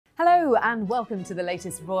Hello and welcome to the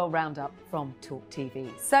latest Royal Roundup from Talk TV.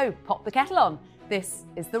 So pop the kettle on. This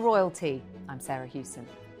is The Royalty. I'm Sarah Hewson.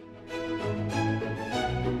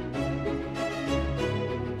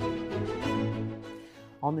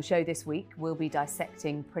 On the show this week, we'll be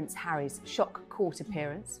dissecting Prince Harry's shock court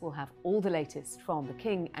appearance. We'll have all the latest from the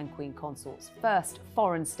King and Queen Consort's first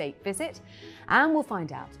foreign state visit. And we'll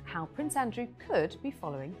find out how Prince Andrew could be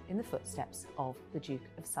following in the footsteps of the Duke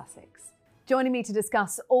of Sussex. Joining me to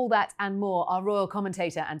discuss all that and more are royal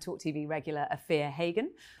commentator and Talk TV regular Afia Hagan,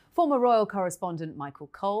 former royal correspondent Michael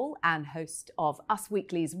Cole, and host of Us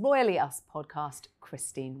Weekly's Royally Us podcast,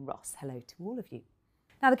 Christine Ross. Hello to all of you.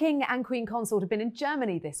 Now, the King and Queen Consort have been in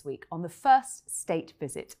Germany this week on the first state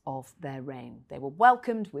visit of their reign. They were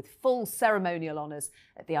welcomed with full ceremonial honours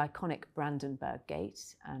at the iconic Brandenburg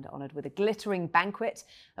Gate and honoured with a glittering banquet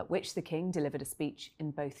at which the King delivered a speech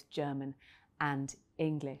in both German and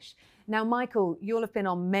English. Now, Michael, you'll have been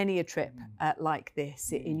on many a trip like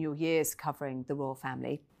this in your years covering the royal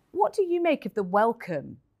family. What do you make of the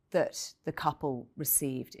welcome that the couple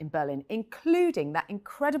received in Berlin, including that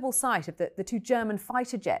incredible sight of the two German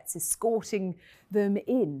fighter jets escorting them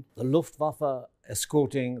in? The Luftwaffe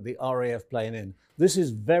escorting the RAF plane in. This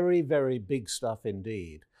is very, very big stuff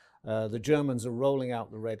indeed. The Germans are rolling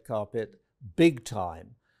out the red carpet big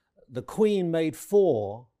time. The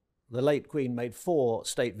late Queen made 4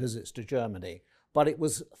 state visits to Germany, but it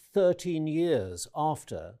was 13 years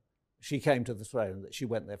after she came to the throne that she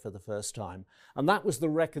went there for the first time. And that was the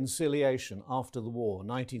reconciliation after the war,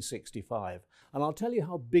 1965. And I'll tell you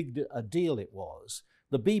how big a deal it was.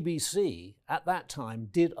 The BBC at that time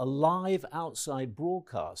did a live outside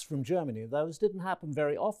broadcast from Germany. Those didn't happen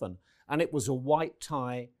very often. And it was a white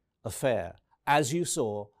tie affair, as you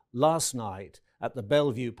saw last night at the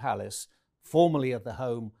Bellevue Palace, formerly at the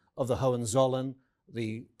home of the Hohenzollern,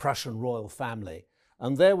 the Prussian royal family.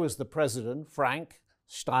 And there was the president, Frank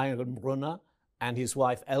Steinbrunner, and his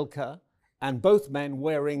wife Elke, and both men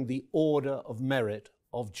wearing the Order of Merit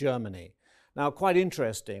of Germany. Now, quite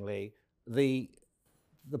interestingly, the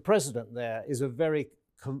president there is a very,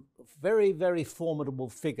 very formidable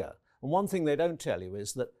figure. And one thing they don't tell you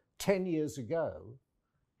is that 10 years ago,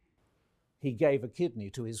 he gave a kidney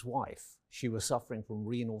to his wife. She was suffering from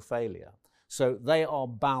renal failure. So they are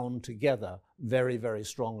bound together very, very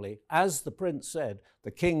strongly. As the prince said,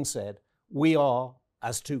 the king said, we are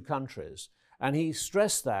as two countries. And he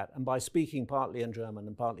stressed that, and by speaking partly in German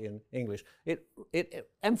and partly in English, it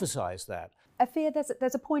emphasized that. Afia,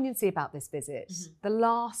 there's a poignancy about this visit. Mm-hmm. The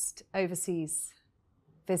last overseas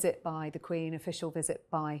visit by the Queen, official visit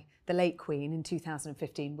by the late Queen in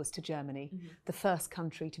 2015 was to Germany. Mm-hmm. The first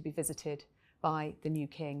country to be visited by the new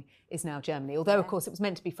king is now Germany, although of course it was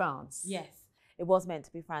meant to be France. Yes. It was meant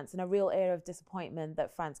to be France, and a real air of disappointment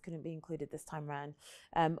that France couldn't be included this time around.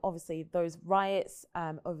 Obviously, those riots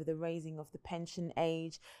over the raising of the pension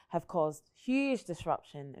age have caused huge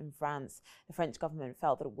disruption in France. The French government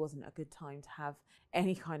felt that it wasn't a good time to have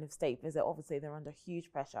any kind of state visit. Obviously, they're under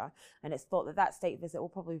huge pressure, and it's thought that that state visit will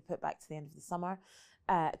probably be put back to the end of the summer.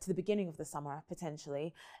 To the beginning of the summer,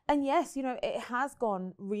 potentially. And yes, you know, it has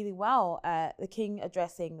gone really well. The King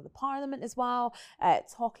addressing the Parliament as well,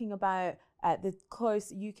 talking about the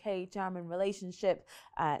close UK-German relationship,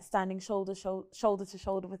 standing shoulder to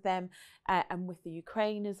shoulder with them and with the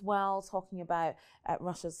Ukraine as well, talking about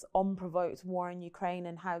Russia's unprovoked war in Ukraine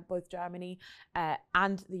and how both Germany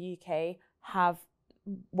and the UK have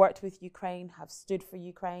worked with Ukraine, have stood for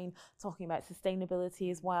Ukraine, talking about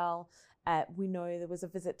sustainability as well. We know there was a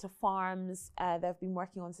visit to farms. They've been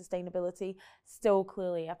working on sustainability, still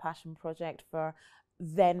clearly a passion project for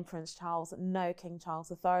then Prince Charles, now King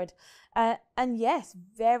Charles III. And yes,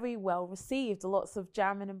 very well received. Lots of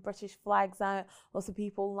German and British flags out, lots of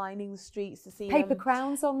people lining the streets to see Paper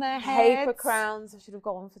crowns on their heads. Paper crowns, I should have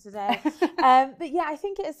got one for today. But yeah, I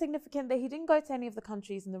think it is significant that he didn't go to any of the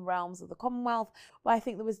countries in the realms of the Commonwealth, but I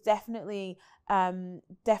think there was definitely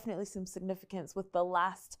some significance with the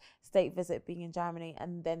last state visit being in Germany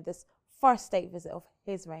and then this first state visit of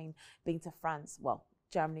his reign being to France, well,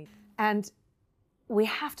 Germany. And we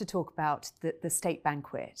have to talk about the state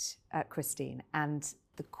banquet, Christine, and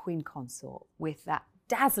the Queen Consort with that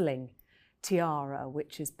dazzling tiara,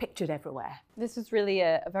 which is pictured everywhere. This was really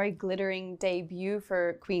a very glittering debut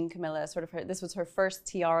for Queen Camilla. This was her first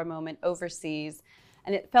tiara moment overseas,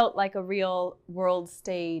 and it felt like a real world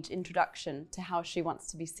stage introduction to how she wants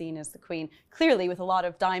to be seen as the Queen, clearly with a lot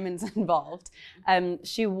of diamonds involved.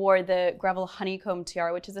 She wore the Gravel honeycomb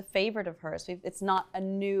tiara, which is a favorite of hers. It's not a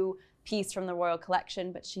new piece from the royal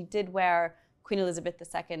collection, but she did wear Queen Elizabeth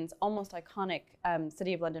II's almost iconic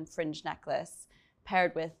City of London fringe necklace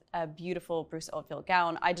paired with a beautiful Bruce Oldfield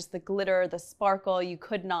gown. The glitter, the sparkle, you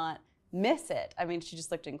could not miss it. I mean, she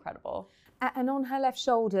just looked incredible. And on her left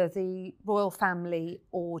shoulder, the Royal Family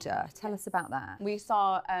Order. Tell us about that. We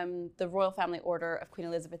saw the Royal Family Order of Queen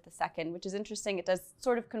Elizabeth II, which is interesting. It does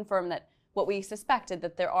sort of confirm that what we suspected,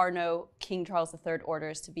 that there are no King Charles III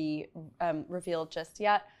orders to be revealed just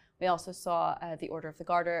yet. We also saw the Order of the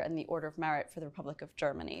Garter and the Order of Merit for the Republic of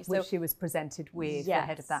Germany. Which she was presented with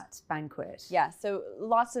ahead of that banquet. Yeah, so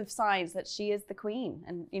lots of signs that she is the Queen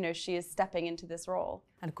and, you know, she is stepping into this role.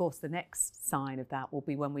 And of course, the next sign of that will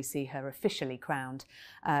be when we see her officially crowned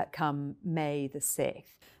come May the 6th.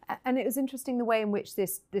 And it was interesting the way in which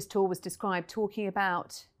this tour was described, talking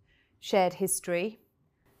about shared history,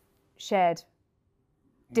 shared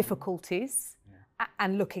difficulties,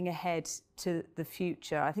 and looking ahead to the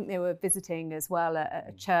future. I think they were visiting as well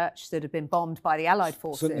a church that had been bombed by the Allied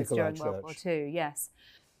forces during World War II. Yes.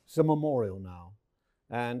 It's a memorial now.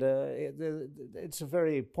 And it's a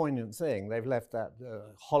very poignant thing. They've left that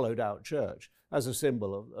hollowed out church as a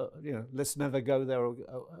symbol of, let's never go there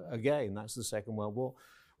again. That's the Second World War,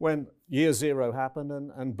 when Year Zero happened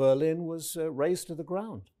and Berlin was razed to the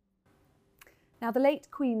ground. Now, the late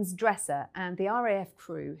Queen's dresser and the RAF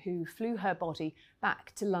crew who flew her body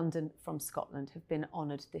back to London from Scotland have been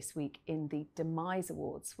honoured this week in the Demise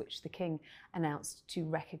Awards, which the King announced to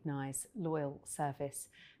recognise loyal service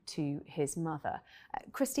to his mother.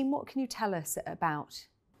 Christine, what can you tell us about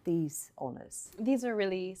these honours? These are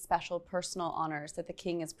really special personal honours that the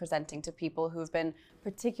King is presenting to people who have been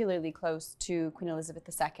particularly close to Queen Elizabeth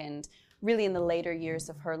II, really in the later years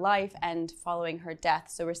of her life and following her death.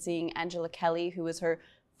 So we're seeing Angela Kelly, who was her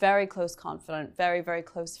very close confidant, very, very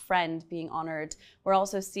close friend, being honoured. We're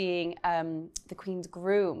also seeing the Queen's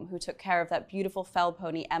groom, who took care of that beautiful fell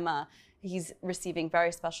pony, Emma. He's receiving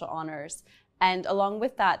very special honours. And along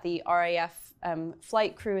with that, the RAF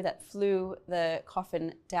flight crew that flew the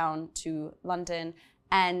coffin down to London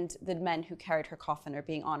and the men who carried her coffin are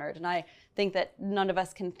being honoured. And I think that none of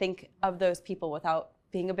us can think of those people without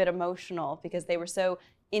being a bit emotional, because they were so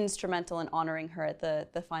instrumental in honouring her at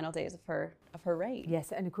the final days of her reign.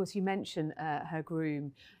 Yes, and of course you mentioned her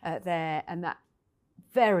groom there, and that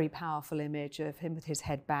very powerful image of him with his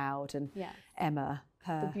head bowed, and Emma,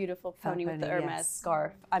 the beautiful pony with the Hermes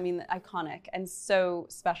scarf. I mean, iconic, and so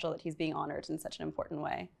special that he's being honoured in such an important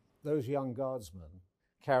way. Those young guardsmen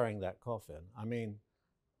carrying that coffin, I mean,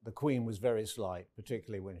 the Queen was very slight,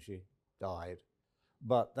 particularly when she died.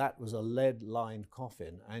 But that was a lead-lined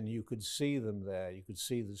coffin, and you could see them there. You could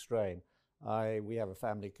see the strain. We have a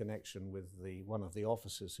family connection with one of the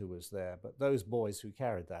officers who was there. But those boys who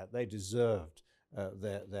carried that, they deserved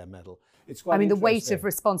their medal. It's quite the weight of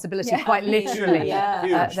responsibility, quite literally,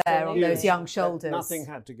 there on those young shoulders. Nothing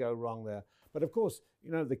had to go wrong there. But of course,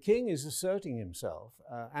 the King is asserting himself.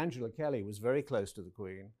 Angela Kelly was very close to the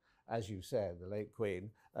Queen. As you said, the late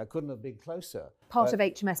Queen couldn't have been closer. Part of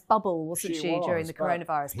HMS Bubble, wasn't she during the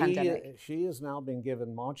coronavirus pandemic? She has now been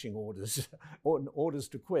given marching orders, orders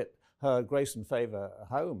to quit her Grace and Favour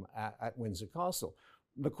home at Windsor Castle.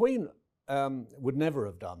 The Queen would never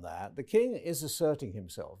have done that. The King is asserting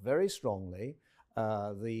himself very strongly.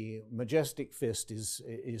 The majestic fist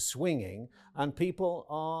is swinging, and people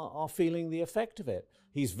are feeling the effect of it.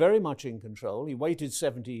 He's very much in control. He waited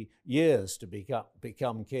 70 years to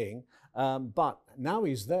become king, but now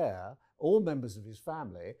he's there. All members of his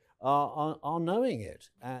family are knowing it,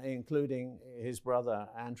 including his brother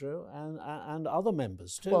Andrew and other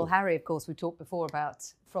members too. Well, Harry, of course, we talked before about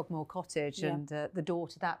Frogmore Cottage and the door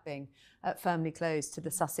to that being firmly closed to the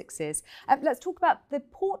Sussexes. Let's talk about the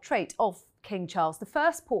portrait of King Charles, the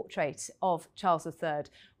first portrait of Charles III,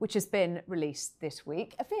 which has been released this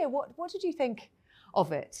week. Afia, what did you think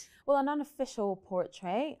of it? Well, an unofficial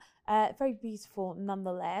portrait, very beautiful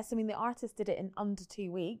nonetheless. I mean, the artist did it in under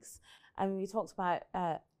 2 weeks. I mean, we talked about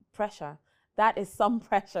pressure. That is some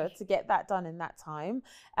pressure to get that done in that time.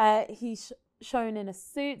 He's shown in a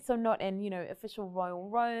suit, so not in, official royal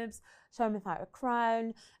robes, shown without a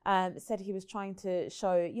crown, said he was trying to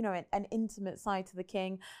show, an intimate side to the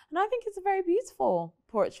king. And I think it's a very beautiful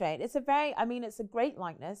portrait. It's a great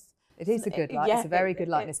likeness. It is a good likeness, it's a very good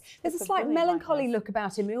likeness. There's a slight melancholy look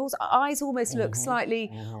about him. His eyes almost look slightly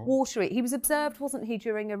watery. He was observed, wasn't he,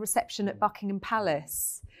 during a reception at Buckingham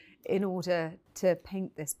Palace in order to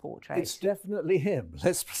paint this portrait. It's definitely him.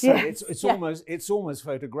 Let's say it's almost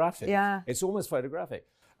photographic. Yeah. It's almost photographic.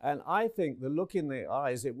 And I think the look in the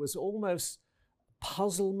eyes, it was almost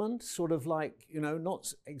puzzlement, sort of like,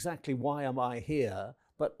 not exactly why am I here,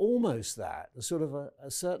 but almost that, a sort of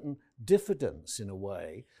a certain diffidence in a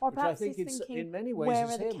way, Or which I perhaps think he's thinking, in many ways where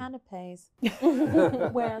is are the him. canapes?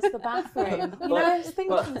 Where's the bathroom? You know, he's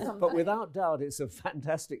thinking something. But without doubt, it's a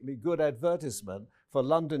fantastically good advertisement for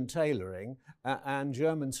London tailoring and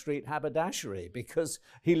Jermyn Street haberdashery, because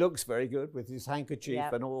he looks very good with his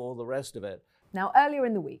handkerchief and all the rest of it. Now, earlier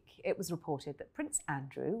in the week, it was reported that Prince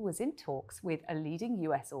Andrew was in talks with a leading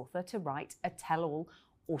US author to write a tell-all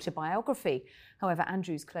autobiography. However,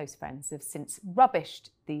 Andrew's close friends have since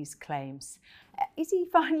rubbished these claims. Is he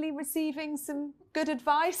finally receiving some good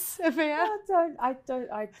advice, Afia? I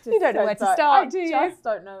just You don't know where to start, do you? I just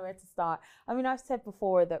don't know where to start. I mean, I've said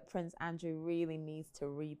before that Prince Andrew really needs to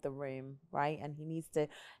read the room, right? And he needs to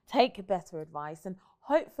take better advice. And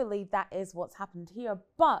hopefully that is what's happened here.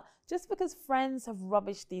 But just because friends have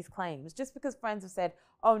rubbished these claims, just because friends have said,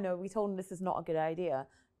 oh no, we told him this is not a good idea,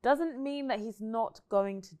 doesn't mean that he's not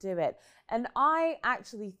going to do it. And I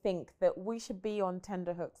actually think that we should be on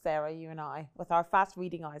tenterhooks, Sarah, you and I, with our fast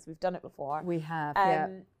reading eyes. We've done it before. We have,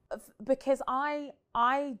 because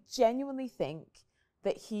I genuinely think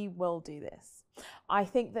that he will do this. I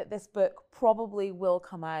think that this book probably will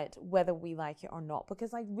come out whether we like it or not,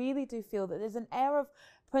 because I really do feel that there's an air of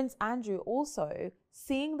Prince Andrew also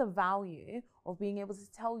seeing the value of being able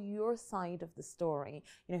to tell your side of the story.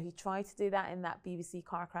 You know, he tried to do that in that BBC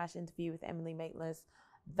car crash interview with Emily Maitlis.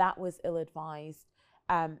 That was ill-advised.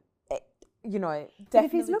 You know, definitely but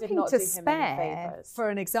if he's looking did not to do him any spare, favours. for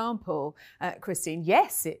an example, Christine,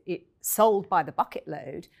 yes, it sold by the bucket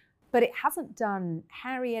load, but it hasn't done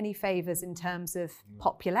Harry any favours in terms of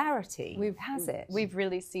popularity, has it? We've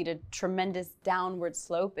really seen a tremendous downward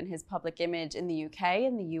slope in his public image in the UK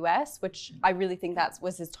and the US, which I really think that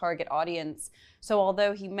was his target audience. So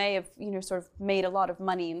although he may have, you know, sort of made a lot of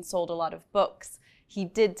money and sold a lot of books, he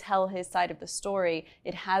did tell his side of the story.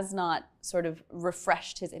 It has not sort of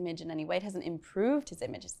refreshed his image in any way. It hasn't improved his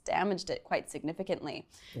image. It's damaged it quite significantly.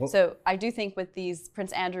 Well, so I do think with these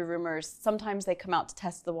Prince Andrew rumors, sometimes they come out to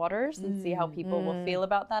test the waters and see how people will feel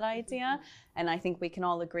about that idea. And I think we can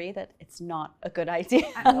all agree that it's not a good idea.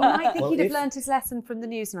 And I think he'd have learned his lesson from the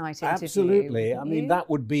Newsnight interview. Absolutely. I mean, that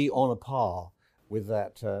would be on a par with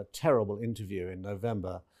that terrible interview in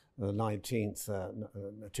November the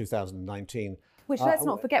 19th, 2019. Which, let's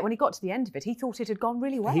not forget, when he got to the end of it, he thought it had gone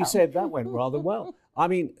really well. He said that went rather well. I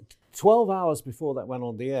mean, 12 hours before that went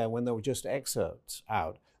on the air, when there were just excerpts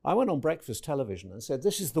out, I went on breakfast television and said,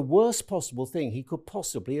 this is the worst possible thing he could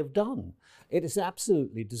possibly have done. It is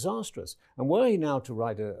absolutely disastrous. And were he now to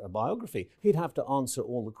write a biography, he'd have to answer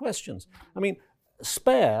all the questions. I mean,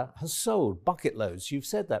 Spare has sold bucket loads, you've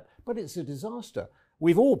said that, but it's a disaster.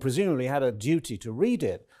 We've all presumably had a duty to read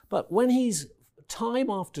it, but when he's time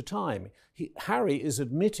after time, Harry is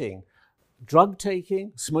admitting drug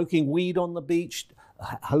taking, smoking weed on the beach,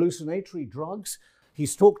 hallucinatory drugs.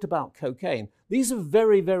 He's talked about cocaine. These are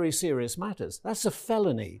very, very serious matters. That's a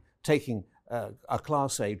felony, taking a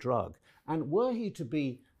Class A drug. And were he to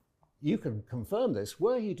be, you can confirm this,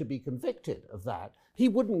 were he to be convicted of that, he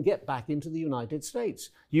wouldn't get back into the United States.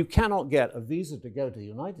 You cannot get a visa to go to the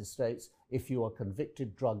United States if you are a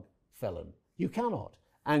convicted drug felon. You cannot.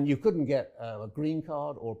 And you couldn't get a green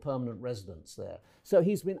card or permanent residence there. So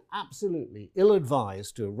he's been absolutely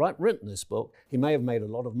ill-advised to have written this book. He may have made a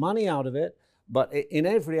lot of money out of it, but in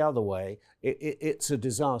every other way, it's a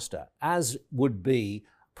disaster, as would be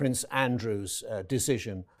Prince Andrew's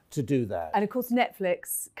decision to do that. And of course,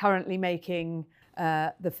 Netflix currently making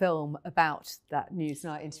the film about that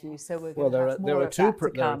Newsnight interview. So we're going to have more of that to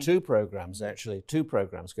come. There are two programs, actually, two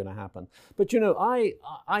programs going to happen. But, you know,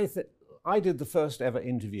 I did the first ever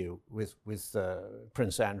interview with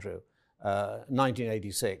Prince Andrew,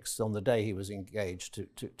 1986, on the day he was engaged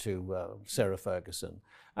to Sarah Ferguson.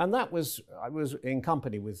 And I was in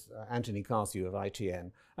company with Anthony Carthew of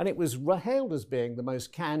ITN, and it was hailed as being the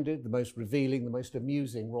most candid, the most revealing, the most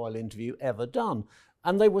amusing royal interview ever done.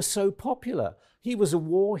 And they were so popular. He was a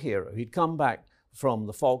war hero. He'd come back from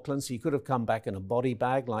the Falklands. He could have come back in a body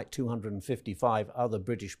bag like 255 other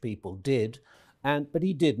British people did. But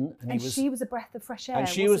he didn't. And she was a breath of fresh air. And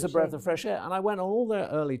she was a breath of fresh air. And I went on all their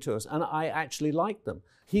early tours, and I actually liked them.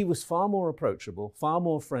 He was far more approachable, far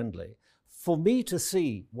more friendly. For me to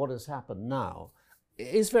see what has happened now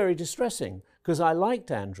is very distressing, because I liked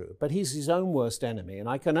Andrew, but he's his own worst enemy. And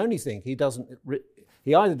I can only think he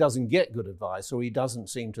either doesn't get good advice or he doesn't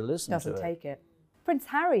seem to listen to it. Doesn't take it. Prince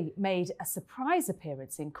Harry made a surprise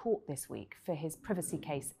appearance in court this week for his privacy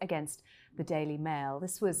case against the Daily Mail.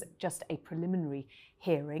 This was just a preliminary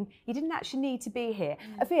hearing. He didn't actually need to be here.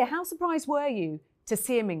 Afia, how surprised were you to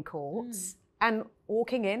see him in court and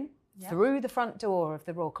walking in through the front door of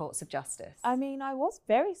the Royal Courts of Justice. I mean, I was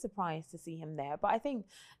very surprised to see him there, but I think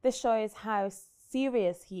this shows how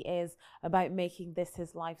serious he is about making this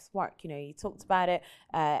his life's work. You know, he talked about it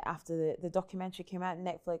after the documentary came out on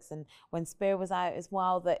Netflix, and when Spear was out as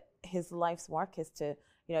well, that his life's work is to,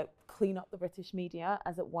 you know, clean up the British media,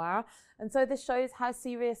 as it were. And so this shows how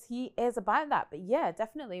serious he is about that. But yeah,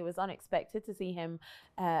 definitely it was unexpected to see him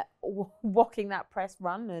walking that press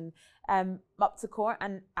run and up to court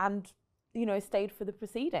and you know, stayed for the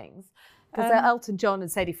proceedings. Because Elton John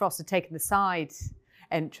and Sadie Frost had taken the side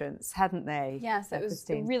entrance, hadn't they? Yes, it was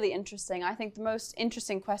really interesting. I think the most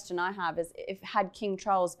interesting question I have is, if had King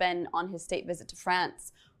Charles been on his state visit to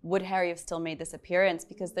France, would Harry have still made this appearance?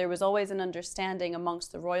 Because there was always an understanding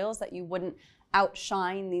amongst the royals that you wouldn't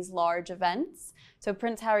outshine these large events. So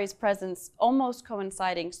Prince Harry's presence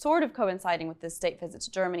sort of coinciding with this state visit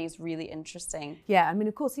to Germany is really interesting. Yeah, I mean,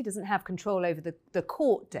 of course, he doesn't have control over the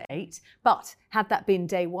court date, but had that been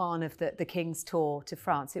day one of the King's tour to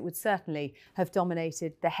France, it would certainly have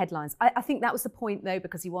dominated the headlines. I think that was the point, though,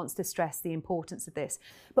 because he wants to stress the importance of this.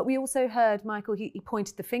 But we also heard, Michael, he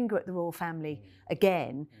pointed the finger at the royal family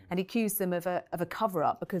again and accused them of a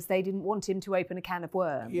cover-up because they didn't want him to open a can of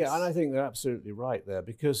worms. Yeah, and I think they're absolutely right there,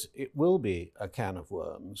 because it will be a can of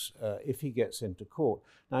worms if he gets into court.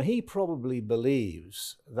 Now, he probably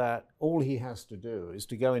believes that all he has to do is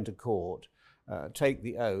to go into court, take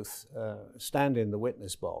the oath, stand in the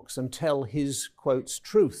witness box and tell his, quotes,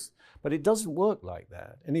 truth. But it doesn't work like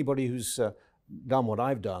that. Anybody who's done what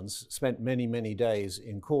I've done, spent many, many days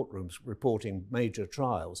in courtrooms reporting major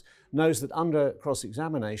trials, knows that under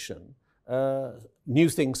cross-examination, new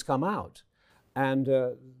things come out. And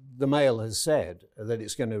the Mail has said that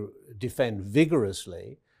it's going to defend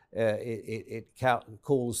vigorously. It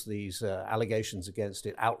calls these allegations against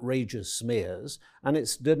it outrageous smears, and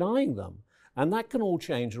it's denying them. And that can all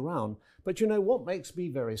change around. But you know, what makes me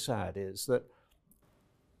very sad is that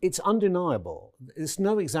it's undeniable, it's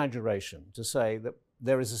no exaggeration to say that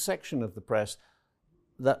there is a section of the press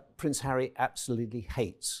that Prince Harry absolutely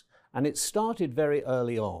hates. And it started very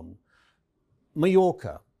early on.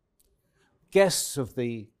 Mallorca, guests of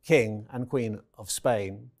the King and Queen of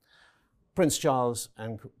Spain, Prince Charles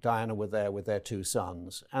and Diana were there with their two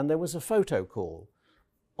sons, and there was a photo call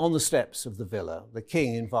on the steps of the villa. The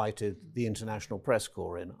King invited the International Press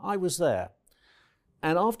Corps in. I was there.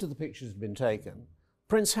 And after the pictures had been taken,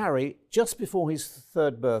 Prince Harry, just before his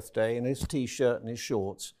third birthday, in his T-shirt and his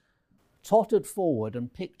shorts, tottered forward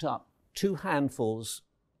and picked up 2 handfuls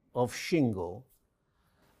of shingle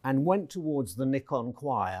and went towards the Nikon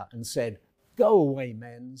choir and said, "Go away,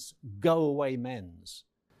 men's, go away, men's."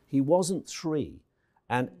 He wasn't 3.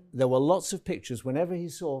 And there were lots of pictures. Whenever he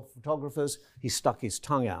saw photographers, he stuck his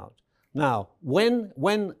tongue out. Now,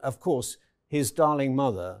 when of course, his darling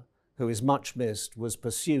mother, who is much missed, was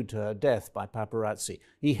pursued to her death by paparazzi,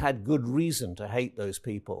 he had good reason to hate those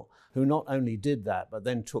people who not only did that, but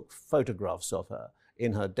then took photographs of her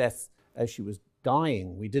in her death as she was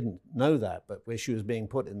dying. We didn't know that, but where she was being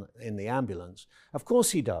put in the ambulance. Of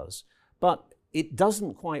course he does, but it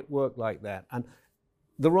doesn't quite work like that. And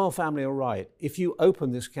the royal family are right. If you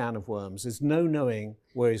open this can of worms, there's no knowing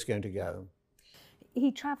where he's going to go.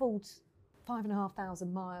 He travelled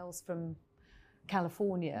 5,500 miles from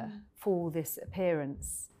California for this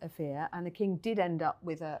appearance affair, and the King did end up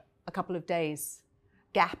with a couple of days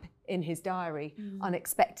gap in his diary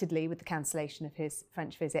unexpectedly with the cancellation of his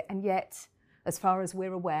French visit. And yet, as far as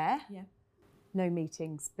we're aware, no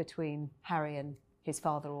meetings between Harry and his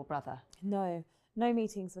father or brother. No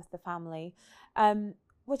meetings with the family,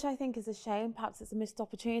 which I think is a shame. Perhaps it's a missed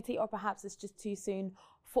opportunity, or perhaps it's just too soon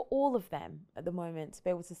for all of them at the moment to be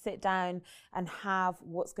able to sit down and have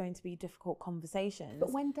what's going to be difficult conversations.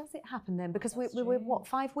 But when does it happen then? Because we're what,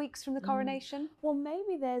 5 weeks from the coronation? Well,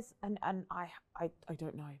 maybe there's, and I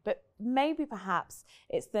don't know, but maybe perhaps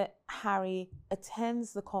it's that Harry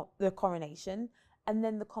attends the coronation and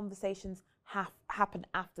then the conversations happen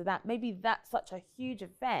after that. Maybe that's such a huge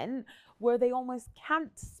event where they almost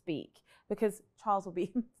can't speak because Charles will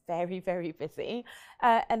be very, very busy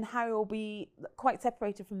and Harry will be quite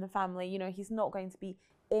separated from the family. You know, he's not going to be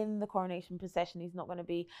in the coronation procession. He's not going to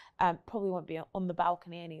be, probably won't be on the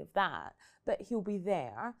balcony, any of that, but he'll be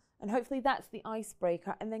there. And hopefully that's the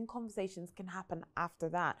icebreaker, and then conversations can happen after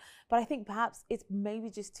that. But I think perhaps it's maybe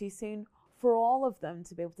just too soon for all of them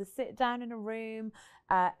to be able to sit down in a room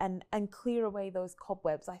and clear away those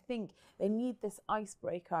cobwebs. I think they need this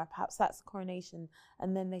icebreaker. Perhaps that's the coronation,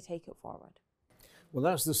 and then they take it forward. Well,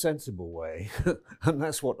 that's the sensible way, and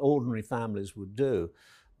that's what ordinary families would do.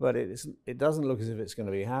 But it doesn't look as if it's going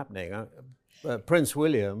to be happening. Prince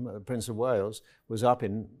William, Prince of Wales, was up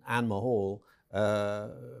in Anmer Hall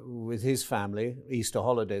with his family, Easter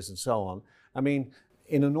holidays and so on. I mean,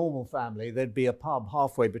 in a normal family, there'd be a pub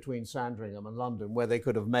halfway between Sandringham and London where they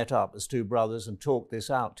could have met up as two brothers and talked this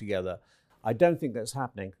out together. I don't think that's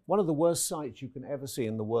happening. One of the worst sights you can ever see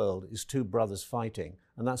in the world is two brothers fighting,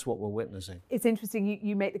 and that's what we're witnessing. It's interesting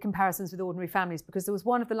you make the comparisons with ordinary families, because there was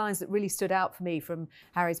one of the lines that really stood out for me from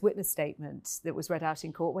Harry's witness statement that was read out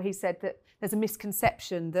in court, where he said that there's a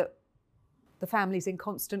misconception that the family's in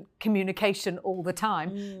constant communication all the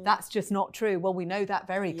time. That's just not true. Well, we know that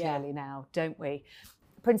very clearly now, don't we?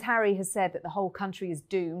 Prince Harry has said that the whole country is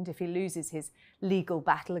doomed if he loses his legal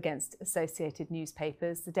battle against associated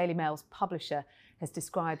newspapers. The Daily Mail's publisher has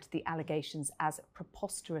described the allegations as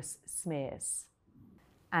preposterous smears.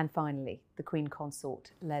 And finally, the Queen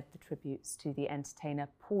Consort led the tributes to the entertainer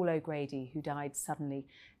Paul O'Grady, who died suddenly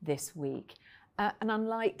this week. An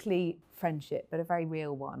unlikely friendship, but a very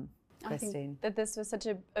real one. Christine. I think that this was such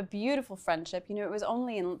a beautiful friendship. You know, it was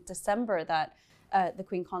only in December that the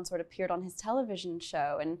Queen Consort appeared on his television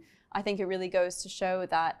show, and I think it really goes to show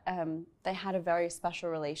that they had a very special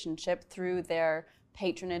relationship through their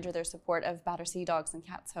patronage or their support of Battersea Dogs and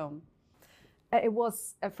Cats Home. It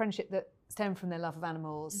was a friendship that stemmed from their love of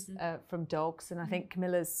animals, from dogs, and I think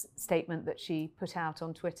Camilla's statement that she put out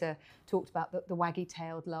on Twitter talked about the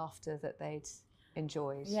waggy-tailed laughter that they'd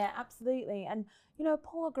enjoyed. Yeah, absolutely. And you know,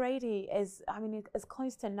 Paul O'Grady is, I mean, as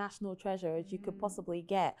close to national treasure as you could possibly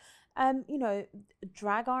get. You know,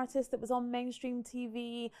 drag artist that was on mainstream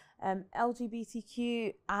TV,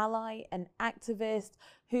 LGBTQ ally and activist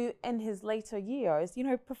who in his later years, you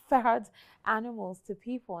know, preferred animals to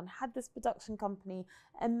people and had this production company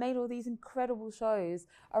and made all these incredible shows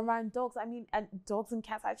around dogs. I mean, and dogs and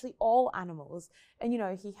cats, actually all animals. And, you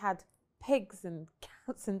know, he had pigs and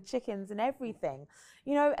cats and chickens and everything,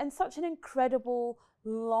 you know, and such an incredible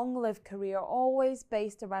long-lived career, always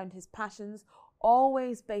based around his passions,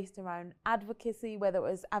 always based around advocacy, whether it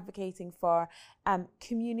was advocating for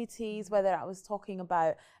communities, whether I was talking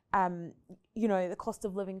about you know, the cost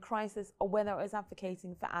of living crisis, or whether it was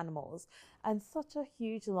advocating for animals. And such a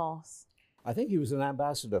huge loss. I think he was an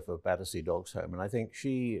ambassador for Battersea Dogs Home, and I think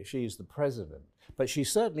she's the president. But she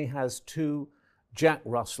certainly has two Jack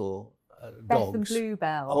Russell dogs. Beth and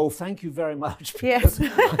Bluebell. Oh, thank you very much. Yes.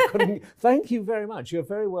 Thank you very much. You're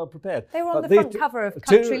very well prepared. They were on the front cover of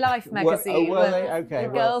Country Life magazine. Were they? Okay.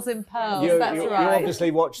 The Girls in Pearls, that's right. You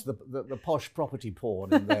obviously watched the posh property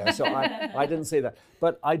porn in there, so I didn't see that.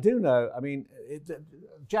 But I do know, I mean,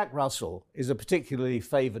 Jack Russell is a particularly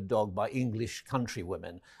favoured dog by English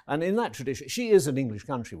countrywomen. And in that tradition, she is an English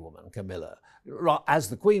countrywoman, Camilla, as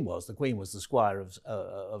the Queen was. The Queen was the Squire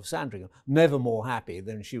of Sandringham, never more happy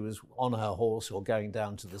than she was on her horse or going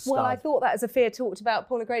down to the stable. Well, I thought that as Afia talked about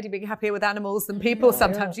Paul O'Grady being happier with animals than people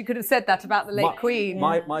sometimes. You could have said that about the late Queen.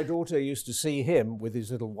 My daughter used to see him with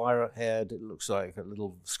his little wire-haired, it looks like a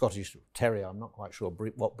little Scottish terrier, I'm not quite sure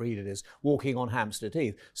what breed it is, walking on Hampstead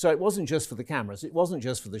Heath. So it wasn't just for the cameras, it wasn't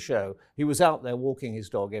just for the show. He was out there walking his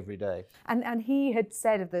dog every day. And he had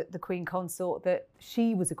said of the Queen Consort that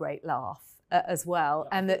she was a great laugh. As well,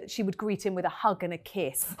 and that she would greet him with a hug and a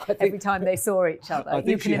kiss every time they saw each other.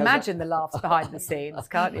 You can imagine the laughs behind the scenes,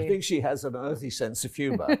 can't you? I think she has an earthy sense of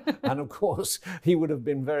humour, and of course he would have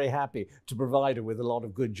been very happy to provide her with a lot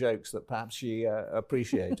of good jokes that perhaps she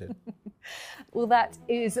appreciated. Well, that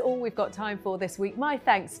is all we've got time for this week. My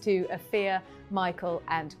thanks to Afia, Michael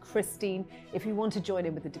and Christine. If you want to join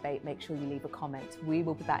in with the debate, make sure you leave a comment. We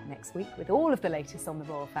will be back next week with all of the latest on the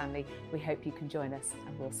royal family. We hope you can join us,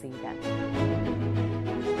 and we'll see you then.